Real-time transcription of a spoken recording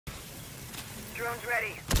Drone's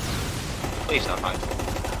ready. Please don't hide.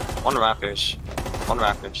 One Raptors. One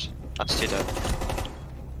Raptors. That's 2 dead.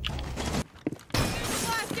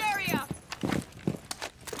 Blast area.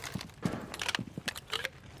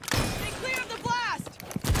 Stay clear of the blast.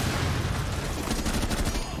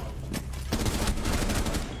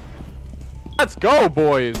 Let's go,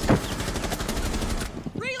 boys!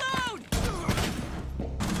 Reload.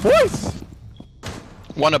 Boys!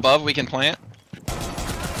 One above, we can plant.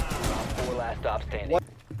 4 last stop standing.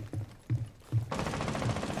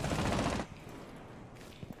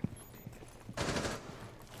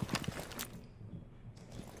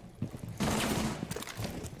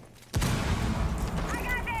 I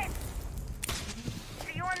got this.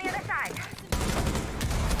 See you on the other side.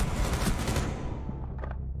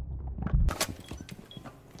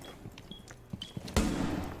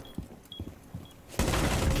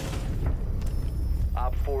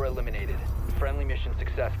 Op 4 eliminated. Friendly mission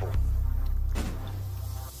successful.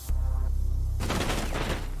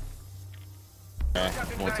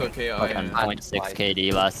 It's okay, Fucking I 0.6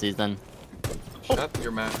 KD last season. shut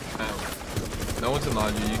your mouth. No one's in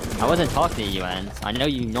Logi, you can I wasn't talking to you, Ans. I know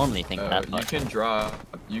you normally think that, you but can drop.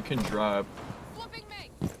 You can drop. Flipping me.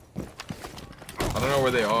 I don't know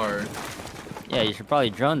where they are. yeah, you should probably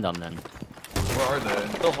drone them then. Where are they?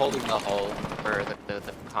 Still holding the hole. Or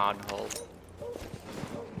the con hole.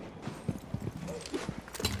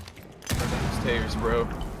 Stairs, bro.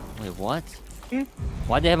 Wait, what?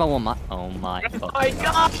 Why'd they have a one my? Oh my god. My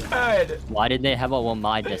God! Why did they have a one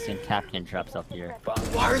my distant captain traps up here?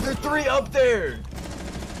 Why are there 3 up there?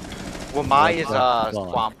 Well, my is God.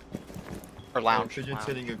 swamp. Or lounge. Pigeon's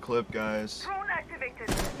hitting a clip, guys. Drone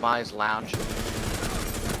activated. Mine's lounge.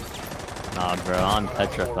 Nah, bro, I'm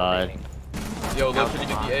petrified. Yo, look, Pigeon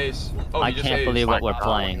get the ace. Oh, I he just can't aced. believe what we're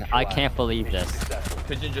playing. I can't believe this.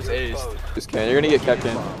 Pigeon just aced. Just kidding, you're gonna get kept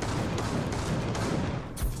in.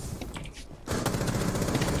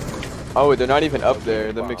 Oh, they're not even up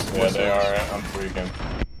there. That makes more Yeah, sense. they are. I'm freaking.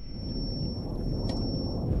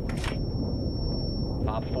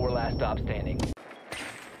 Op 4 last stop standing.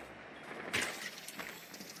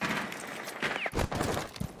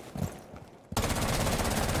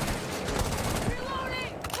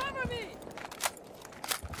 Reloading. Cover me.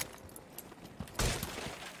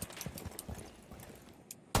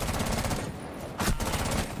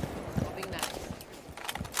 Moving that.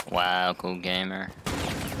 Wow, cool gamer.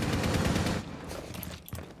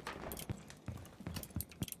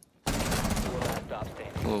 Last stop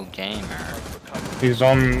standing. Cool gamer. He's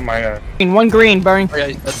on my. One green, burning. Oh, yeah,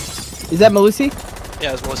 he's dead. Is that Melusi?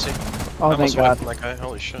 Yeah, it's Melissa. Oh, thank God. That guy.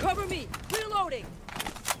 Holy shit. Cover me. Reloading.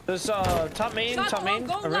 There's top main, top main.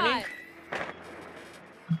 Go Running. live.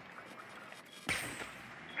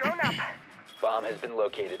 Drone up. Bomb has been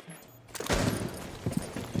located.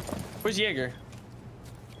 Where's Jaeger?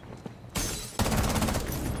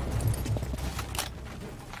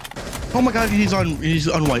 Oh my god, he's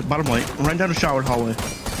on white, bottom white. Right down the shower hallway.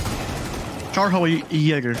 Shower hallway,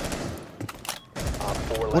 Jaeger. Op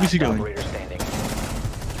 4 What is he last doing? operator standing.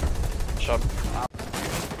 Shut.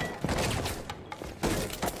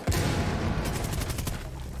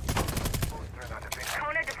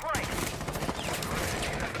 Kona deployed.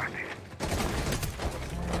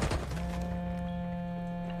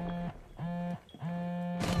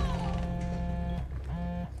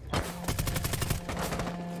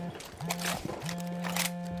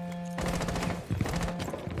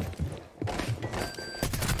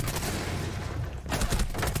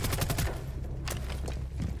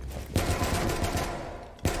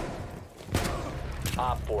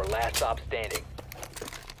 Op 4 last stop standing.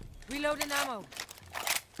 Reloading ammo.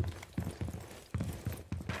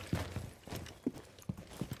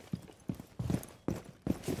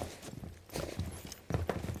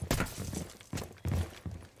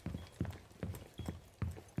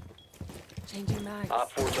 Changing mags.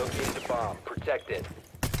 Op 4 located the bomb. Protect it.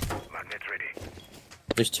 Magnets ready.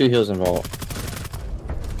 There's 2 heals involved.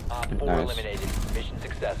 Op 4 Nice. eliminated. Mission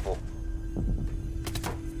successful.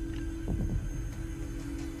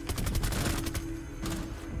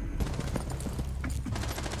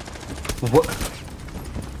 What?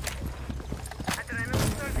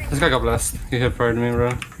 This guy got blessed. He hit fired me,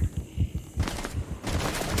 bro.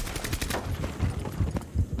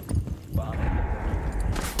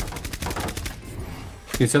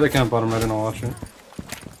 He said they can't bottom right and I'll watch it.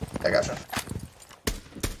 I gotcha.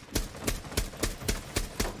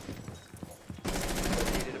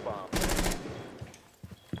 Located a bomb.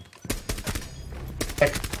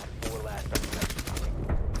 Four last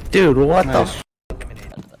stop. Dude, what the? Nice.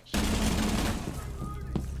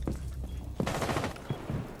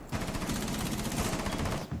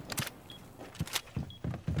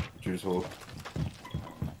 years old.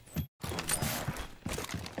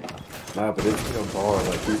 Nah, but it's a bar.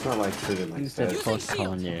 Like he's not like sitting like You said that. post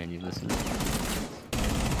Kanye and you listened.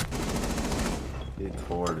 It's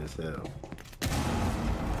hard as hell.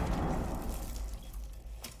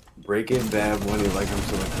 Breaking Bad money like I'm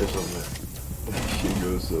so official, man. She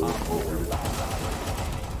goes so forward.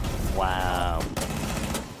 Wow.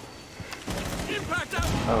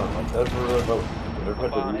 Oh, that's what The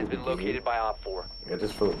bomb has been located by Op 4. I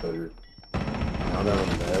just felt better. Now that I'm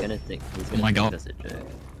He's bad. gonna think. He's Oh gonna my think God. that's a joke.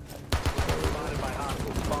 Spotted by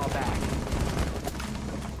hostiles. Fall back.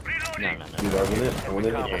 No. Dude, I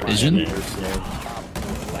wanna get Vision? I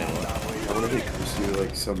wanna get Kusu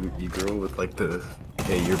like some e-girl with like the,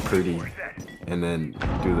 hey, you're pretty, and then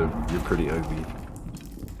do the, you're pretty ugly.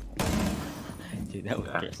 Dude, that was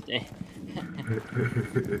interesting.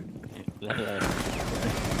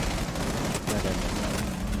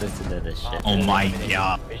 Listen to this shit. Oh my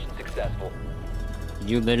God. Mission successful.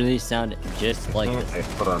 You literally sound just like this. Hey,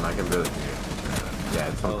 hold on, I can barely hear it. Yeah,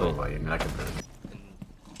 it's not cool volume, I can barely.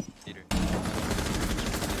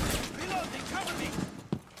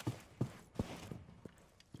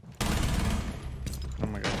 Oh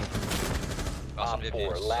my god. Op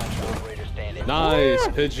 4, last operator standing. Nice,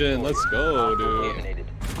 Pigeon. Let's go, Op 4 dude. eliminated.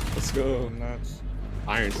 Let's go. Nuts.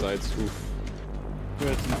 Ironsides. Oof.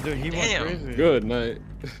 Dude, he went Damn. crazy. Good night.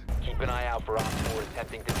 Keep an eye out for Op 4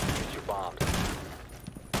 attempting to defuse your bombs.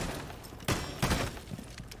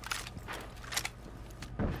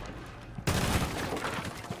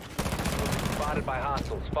 Spotted by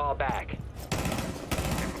hostiles. Fall back.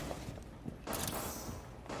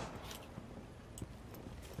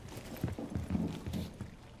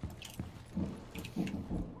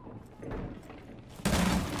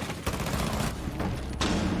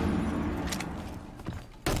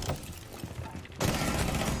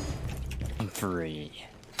 I'm free.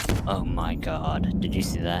 Oh my god. Did you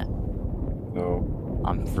see that? No.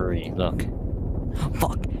 I'm free. Look.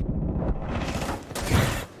 Fuck.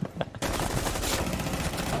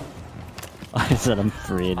 I said I'm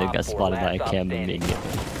free and I got spotted by a cam immediately.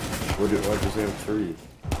 Why'd you say I'm free?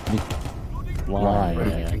 Why?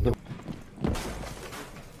 Yeah.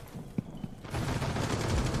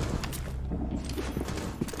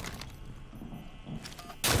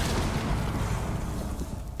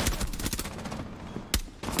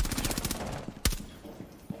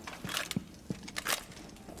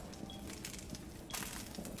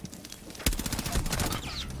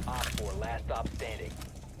 Op 4, last stop standing.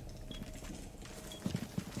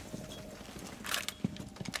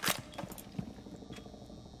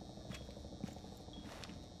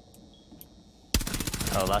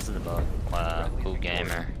 Oh, that's in the boat. Wow, cool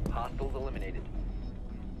gamer. Hostiles eliminated.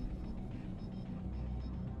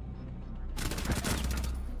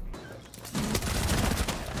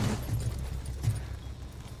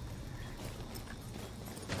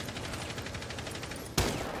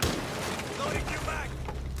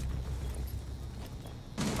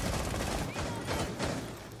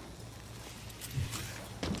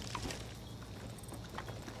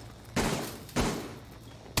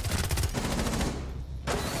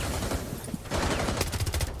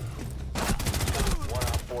 One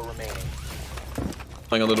Op 4 remaining.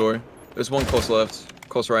 On the door. There's one close left.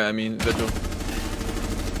 Close right, I mean, vigil.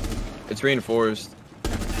 It's reinforced.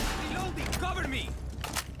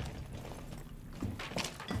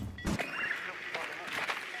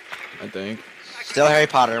 I think. Still Harry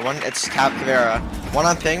Potter. One, it's Cap Cavera. One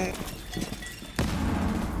on ping.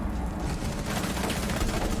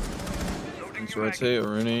 Let's rotate,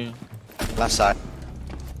 Rooney. Left side.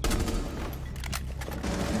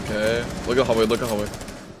 Okay. Look at hallway, look at hallway.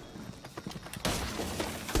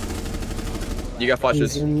 You got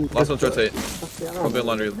flashes. Last one's rotate. Probably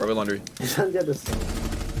laundry, probably laundry.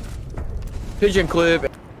 Pigeon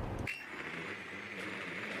clip.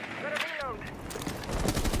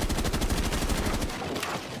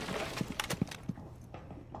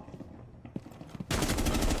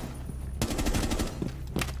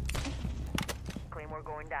 Claymore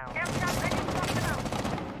going down.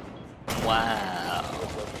 Wow.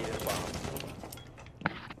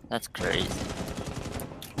 That's crazy.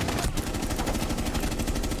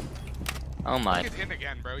 Oh my. He's in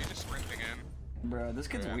again, bro. He's just sprinting in. Bro, this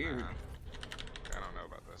kid's weird. I don't know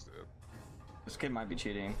about this, dude. This kid might be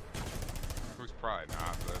cheating. Who's pride?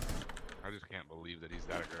 Not, but I just can't believe that he's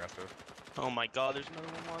that aggressive. Oh my god, there's another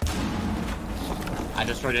one. I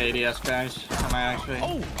destroyed ADS, guys. Am I actually?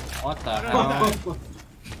 Oh! What the hell?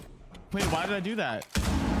 Wait, why did I do that?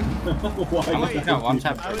 Wait, no, one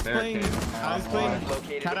tap I was playing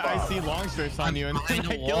kind of icy long strips on you and then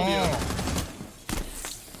I killed you.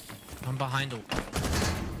 I'm behind a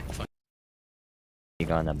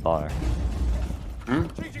go in the bar.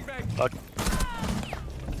 What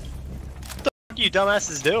you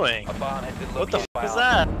dumbasses doing? A bomb has been What the located f by is Op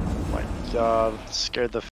that? Oh my god,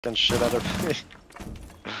 scared the fucking shit out of me.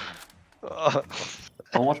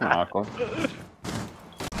 Don't watch my aqua.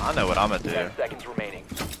 I know what I'm gonna 10 do. seconds remaining.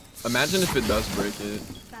 Imagine if it does break it.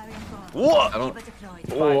 What? I don't.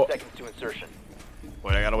 5 Oh. seconds to insertion.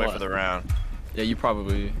 Wait, I gotta wait for the round. Yeah, you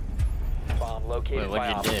probably. Bomb located Wait,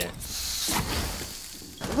 by what did you Op. do?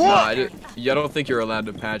 Nah, I don't think you're allowed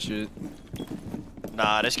to patch it.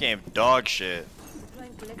 Nah, this game dog shit.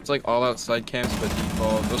 It's like all outside camps by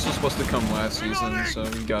default. Those were supposed to come last season, so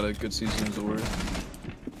you got a good season's worth.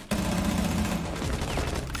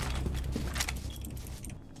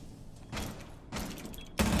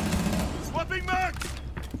 Swapping back!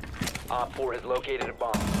 Op 4 has located a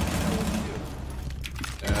bomb.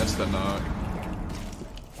 Yeah, that's the knock.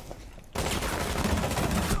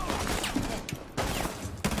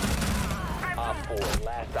 Op 4,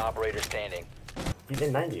 last operator standing. He's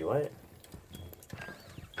in 90, what?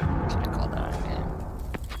 Should've called that out of game.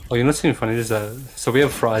 Oh, you know what's even funny is that, so we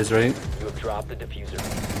have fries, right? You have dropped the diffuser.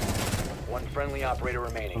 One friendly operator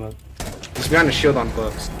remaining. He's behind the shield on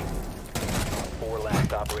books. 4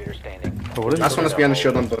 last operator standing. Oh, what is Last one is behind the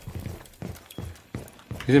shield on books.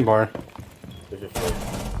 He's in bar.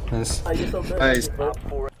 Nice. Nice. Op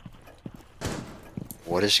 4.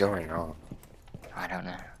 What is going on? I don't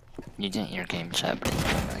know. You didn't hear game chat, but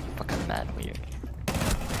you're like fucking mad weird.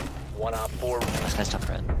 One Op 4. This guy's top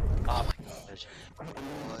red. Op.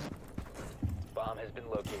 Bomb has been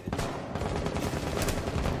located.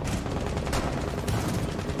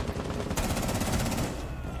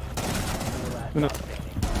 Good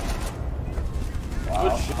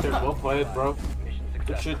shit, well played, bro.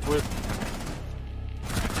 Good shit, Twitch.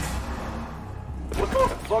 What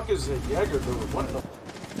the fuck is a Jaeger doing? What the?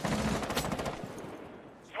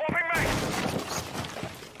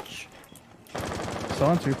 Still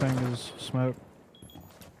on 2 ping is smoke.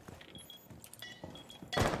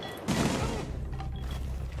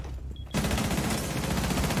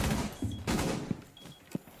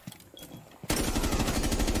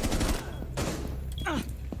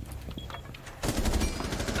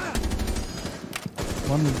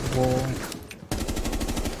 One wall.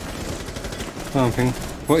 Oh, okay.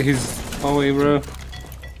 What, he's all the way, bro?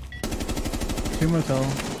 2 motel.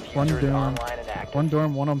 One Diffuser is dorm. online and active. One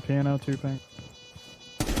dorm, one on piano, 2 ping.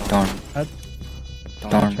 Dorm. Head.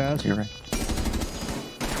 Dorm. Chaz. You're right.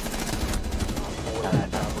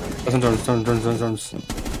 Dorms.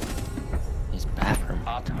 He's bathroom.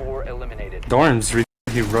 Op 4 eliminated. Dorms,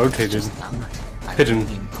 he rotated. Pigeon.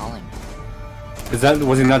 Calling.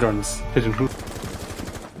 Was he not dorms? Pigeon. Who?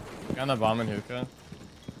 On the bomb and hookah.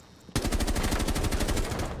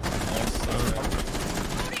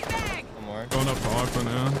 One more. Going up to Aqua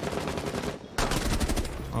now.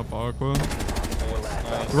 Up Aqua.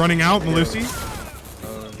 Running out, Malusi.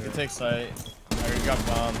 You can take sight. I already got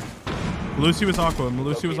bomb. Malusi was Aqua.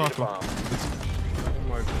 Malusi was Located a Aqua.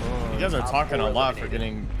 bomb. You guys are talking a lot for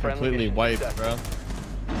getting completely wiped, bro.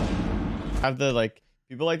 Have the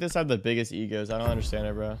people like this have the biggest egos. I don't understand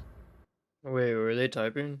it, bro. Wait, were they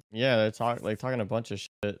typing? Yeah, they're talking a bunch of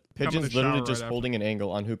shit. Pigeon's shower literally right just after. holding an angle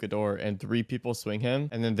on hookah door, and 3 people swing him,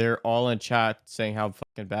 and then they're all in chat saying how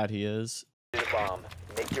fucking bad he is. The bomb.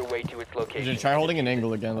 Make your way to its location. Pigeon, try holding an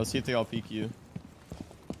angle again. Let's see if they all peek you.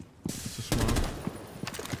 It's a smoke.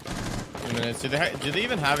 2 minutes. Do they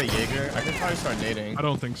even have a Jaeger? I could probably start nading. I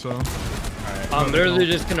don't think so. Alright. I'm literally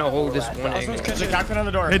just gonna hold this one angle. There's a captain on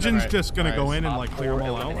the door. Pigeon's Alright. just gonna Alright. go in and like clear them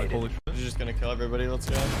all out. Like, holy shit. You're just gonna kill everybody. Let's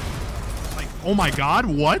go. Like, oh my god,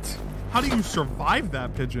 what? How do you survive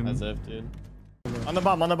that, Pigeon? As if, dude. On the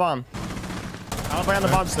bomb. On the bomb. I'll play on the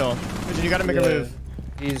bomb still. Pigeon, you gotta make a move.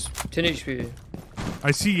 He's 10 HP. I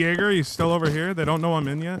see Jaeger. He's still over here. They don't know I'm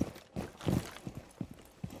in yet.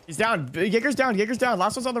 He's down. Jaeger's down. Jaeger's down.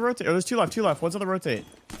 Last one's on the rotate. Oh, there's 2 left. 2 left. One's on the rotate.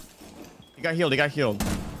 He got healed.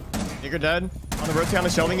 Jaeger dead. On the rotate, on the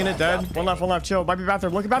shelving in it, dead. One left. Chill. Might be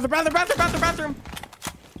bathroom. Look at bathroom.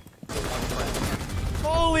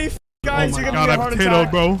 Holy f guys, you're gonna God, get a I heart potatoed,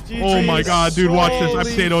 attack. bro. GG. Oh my god, dude, watch this. I Holy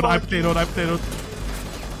potatoed. fucking-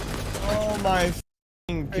 Oh my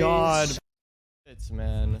f***ing god. It's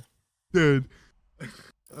man. Dude.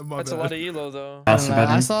 That's a lot of elo though.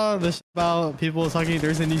 I saw this about people talking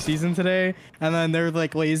there's a new season today, and then they were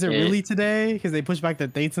like, wait, is it really today? Because they pushed back the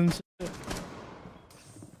dates and shit.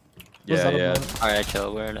 Yeah. Alright,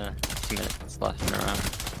 chill. We're in 2 minutes left in a round.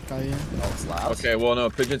 Okay, well, no,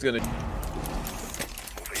 Pigeon's gonna.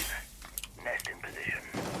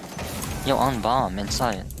 Yo, on bomb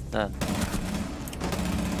inside. Dead.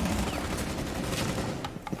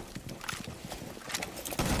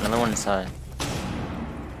 Another one inside.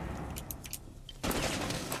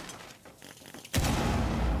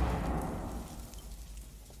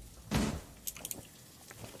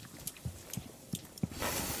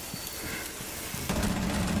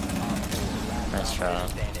 Nice try.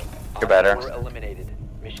 You're better. Eliminated.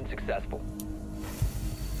 Mission successful.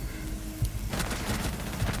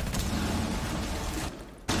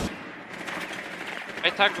 I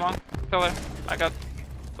tagged one. Pillar. I got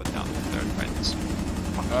put down. Third right.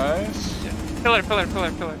 Nice. Yeah. Pillar. Yeah,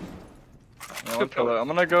 one pillar. I'm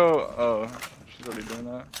gonna go. Oh, she's already doing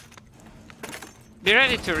that. Be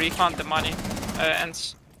ready to refund the money.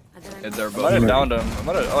 Ends. Yeah, they're both. I might have downed him.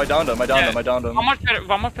 I downed him. I downed him. One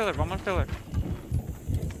more pillar.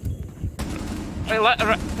 Wait,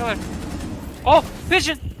 pillar. Oh,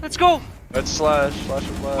 pigeon! Let's go! Let's slash. Slash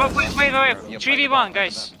is last. Wait. 3v1,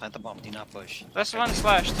 guys. Plant the bomb, do not push. Last one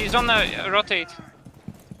slashed. He's on the rotate.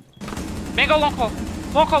 Mango long call.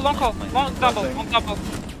 Long double.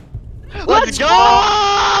 Let's go!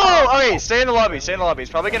 Okay, stay in the lobby. He's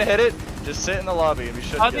probably gonna hit it. Just sit in the lobby and we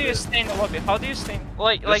should. How do you stay in the lobby?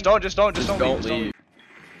 Just don't leave.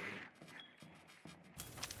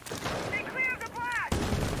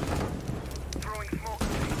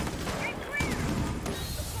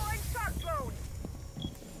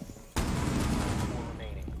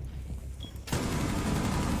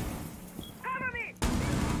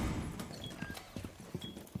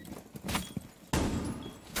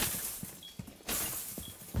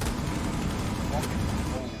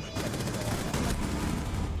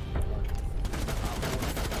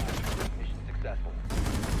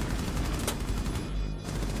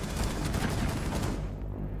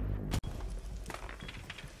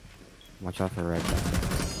 Watch out for red.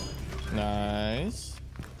 Nice.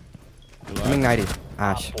 Coming 90.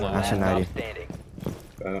 Ash and 90.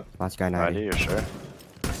 Last guy 90. 90, you're sure?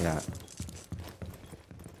 Yeah.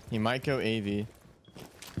 He might go AV.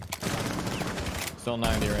 Still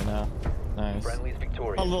 90 right now. Nice.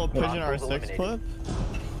 A little pigeon R6 clip.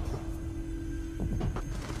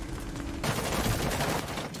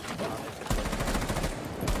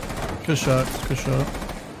 Good shot. Good shot.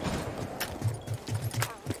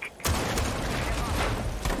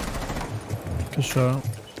 Good shot.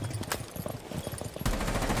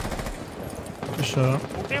 Good shot.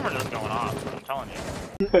 Cameras are going off, I'm telling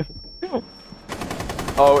you.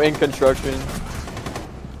 Oh, in construction.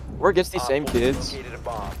 Where gets these same kids?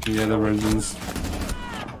 Yeah, the residents.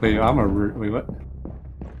 Wait, wait, what?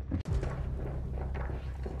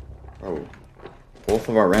 Oh. Both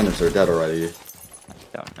of our randoms are dead already.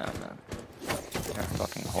 Don't know, man. They're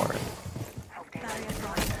fucking horrid.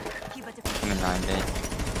 I'm in 9-day.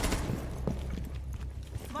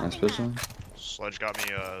 Nice vision. Sledge got me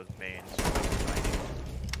main.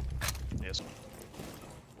 Yes.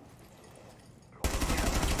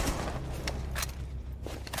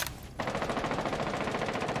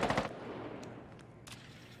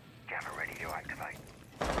 Camera ready to activate.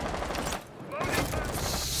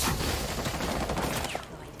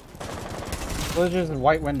 Villagers in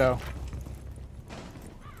white window.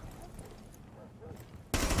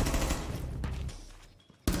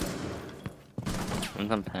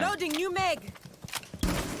 Loading new meg.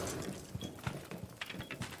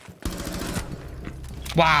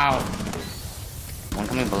 Wow. One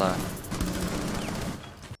coming below.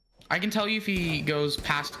 I can tell you if he goes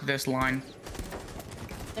past this line.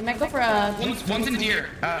 They might go for a. One's in deer.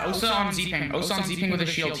 Osa on Z-ping. Osa on Z-ping with a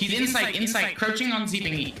shield. He's inside, crouching on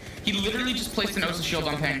Z-ping. He literally just placed an Osa shield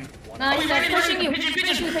on ping. Nice, he's pushing you.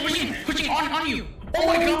 Pushing on you. Oh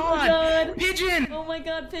my god. Pigeon. Oh my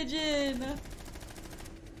god, pigeon.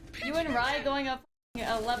 You and Rye going up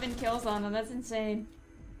 11 kills on him. That's insane.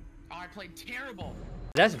 Oh, I played terrible.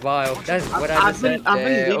 That's vile. That's what I just said.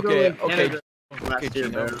 Okay.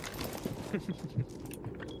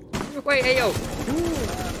 Wait, hey yo.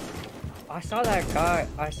 I saw that guy.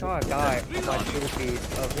 I saw a guy on my Twitter feed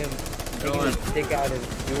of him taking his stick out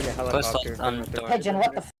and doing a helicopter. Pigeon,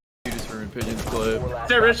 what the f? You just ruined Pigeon's clip.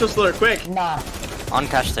 Say Rachel Slur, quick. Nah. On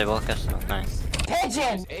cash table, nice.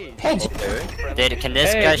 Pigeon! Pigeon! Dude, can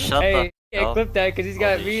this guy shut the Yeah, clip that because he's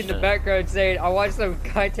got me in the background saying, I watched some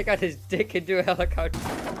guy take out his dick and do a helicopter.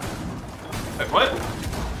 Wait, what?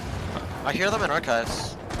 I hear them in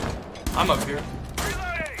archives. I'm up here.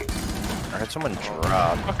 I heard someone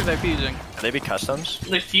drop. What are they fusing? Could they be customs?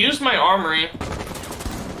 They fused my armory.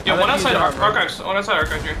 Yeah, one outside archives. One outside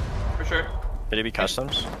archives here, for sure. Could it be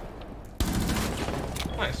customs?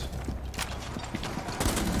 Nice.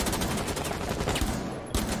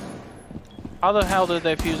 How the hell did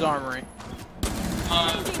they fuse armory?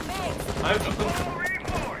 I have no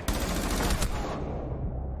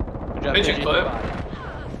clue. Pigeon clip.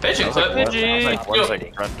 Pigeon Sounds like clip. one's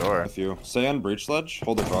like front door. With you. Stay on breach ledge.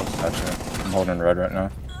 Hold the cross. Gotcha. I'm holding red right now.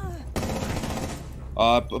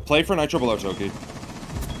 Play for nitro below Toki.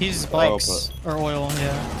 He's bikes or oil,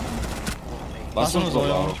 yeah. Last one one's was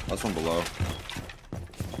below. oil. Last one below.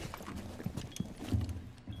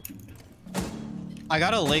 I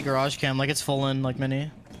got a late garage cam, like it's full in, like mini.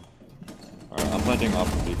 Alright, I'm planting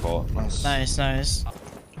off the default. Nice. Nice, nice.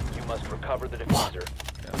 You must recover the diffuser.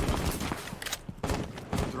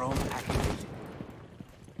 Drone activated.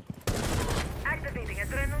 Activating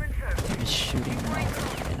adrenaline surge. He's shooting me,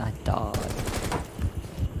 and I died.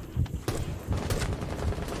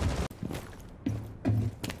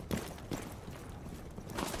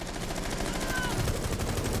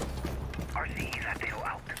 RCEs are still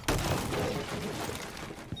out.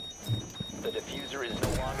 The diffuser is no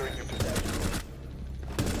longer in your possession.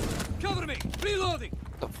 Cover me! Reloading!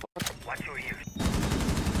 Watch your ears.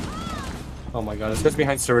 Oh my god, it's just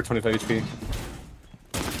behind server 25 HP.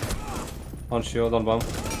 On shield, on bomb.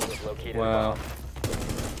 Wow.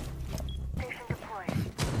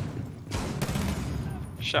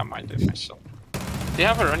 Shit, I might do myself. Do you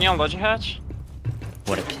have a running on Logi Hatch?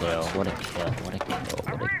 What a kill, what a kill, what a kill,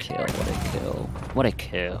 what a kill, what a kill, what a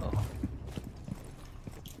kill.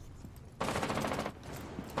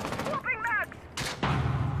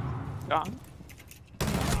 Gone.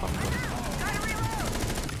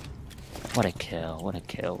 What a kill, what a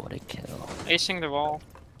kill, what a kill. Acing the wall.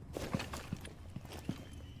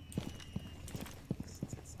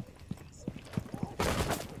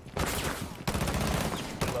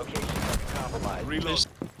 Location compromised. Reload.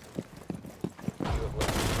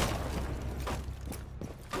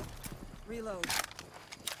 Reload.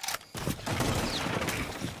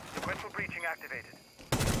 Sequential breaching activated.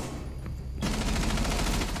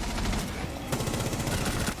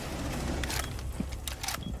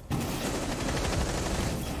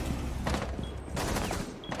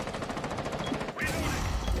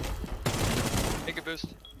 Take a boost.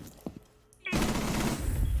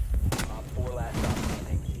 Op 4 last stop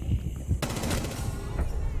standing.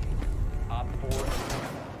 Op 4.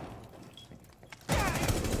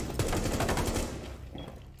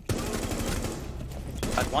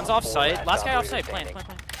 One's off site. Last guy off site. Plant.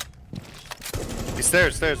 He's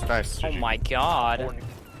stairs, nice. Oh my god.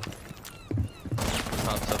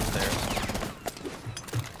 It's upstairs.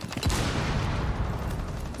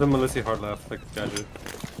 The Melissa hard left, like gadget.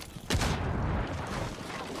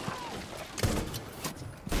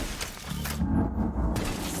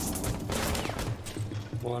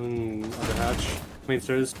 One on the hatch. Main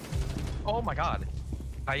stairs. Oh my god.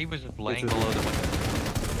 I was just laying It's a- below the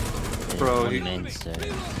window. Bro, One you... main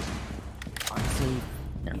stairs. Honestly,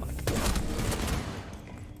 never mind.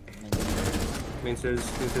 Main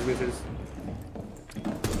stairs, main stairs, main stairs.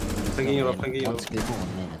 Thinking it up, thinking it One up. scuba,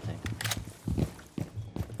 one main, I think.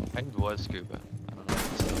 I think it was scuba. I don't know.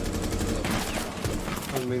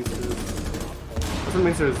 One main stairs. That's one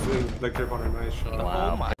main stairs in like their corner, nice shot.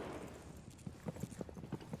 Wow. Oh my.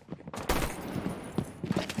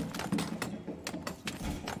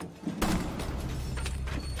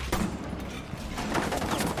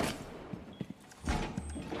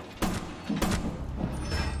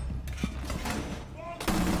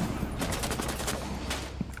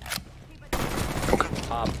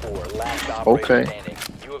 Op 4 last operator standing.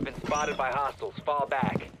 You have been spotted by hostiles. Fall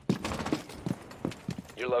back.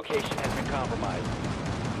 Your location has been compromised.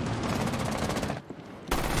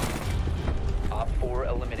 Op 4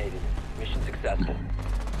 eliminated. Mission successful.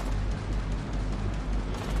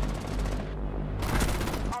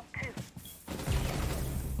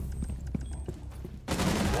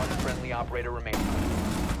 One friendly operator remaining.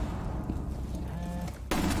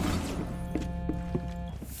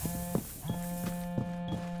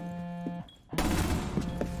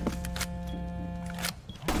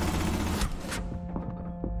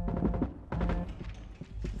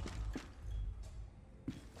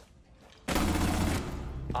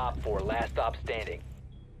 Op 4 last stop standing.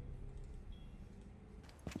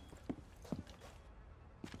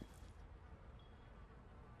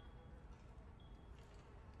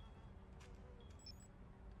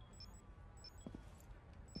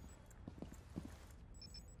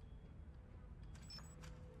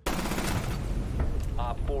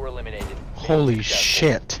 Op 4 eliminated. Holy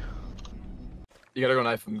shit. You gotta go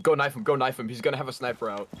knife him. Go knife him. Go knife him. He's gonna have a sniper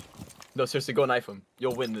out. No, seriously, go knife him.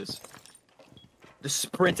 You'll win this. Just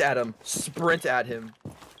sprint at him. Sprint at him.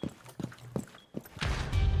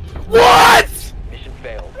 What? Mission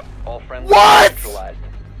failed. All friendly neutralized.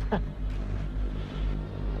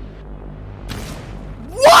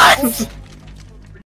 What?